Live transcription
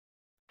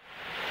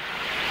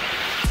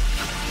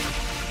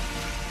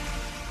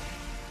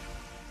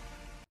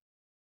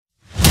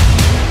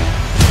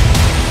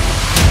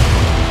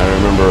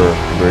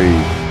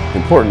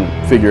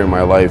important figure in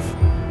my life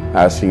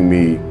asking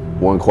me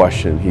one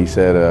question. He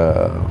said,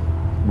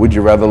 would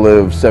you rather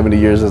live 70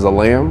 years as a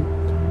lamb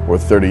or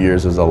 30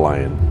 years as a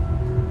lion?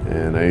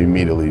 And I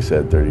immediately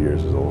said 30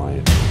 years as a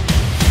lion.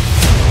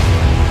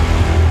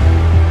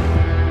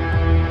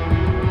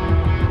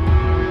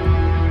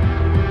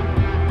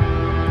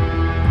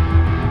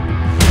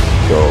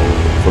 So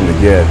from the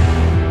get,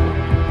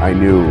 I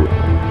knew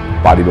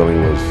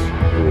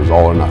bodybuilding was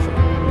all or nothing.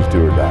 It was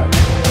do or die.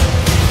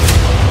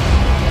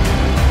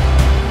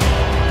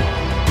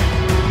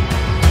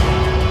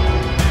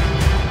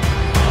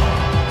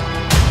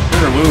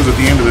 Win or lose, at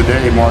the end of the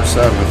day, March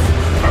 7th,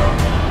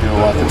 you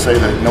know, I can say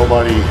that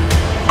nobody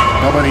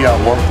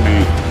outworked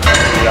me.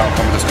 The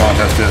outcome of this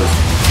contest is.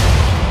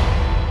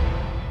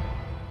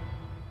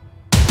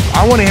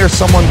 I want to hear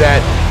someone that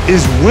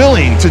is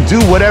willing to do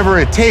whatever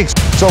it takes.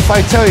 So if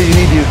I tell you you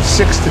need to eat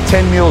 6 to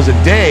 10 meals a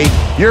day,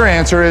 your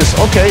answer is,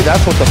 okay,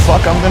 that's what the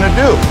fuck I'm gonna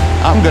do.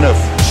 I'm gonna,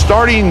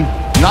 starting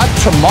not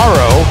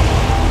tomorrow,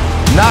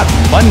 not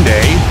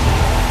Monday,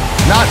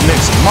 not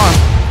next month,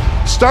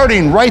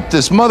 starting right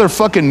this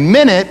motherfucking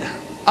minute,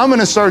 I'm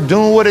gonna start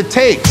doing what it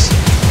takes.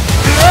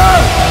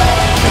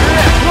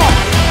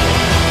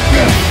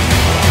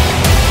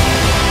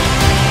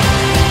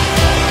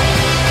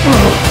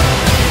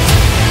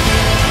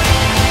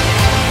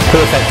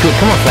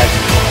 Come on, Flex.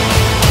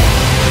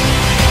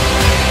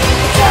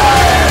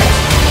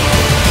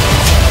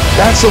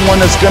 That's the one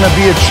that's going to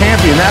be a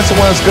champion. That's the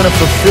one that's going to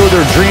fulfill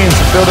their dreams,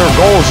 fulfill their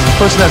goals. It's the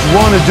person that's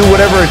willing to do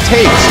whatever it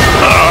takes.